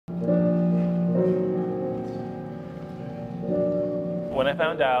when I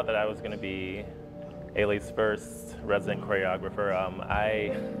found out that I was going to be Ailey's first resident choreographer, I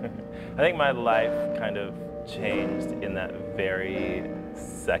think my life kind of changed in that very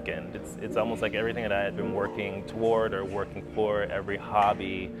second. It's almost like everything that I had been working toward or working for, every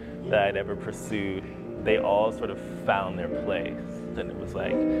hobby that I'd ever pursued, they all sort of found their place. And it was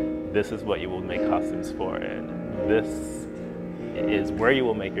like, this is what you will make costumes for, and this is where you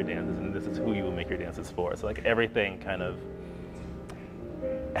will make your dances, and this is who you will make your dances for. So like everything kind of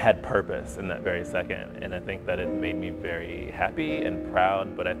had purpose in that very second, and I think that it made me very happy and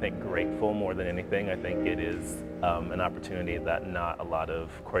proud, but I think grateful more than anything. I think it is an opportunity that not a lot of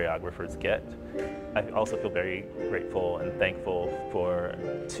choreographers get. I also feel very grateful and thankful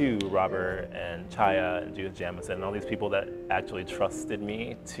to Robert and Chaya and Judith Jamison and all these people that actually trusted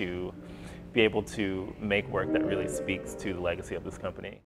me to be able to make work that really speaks to the legacy of this company.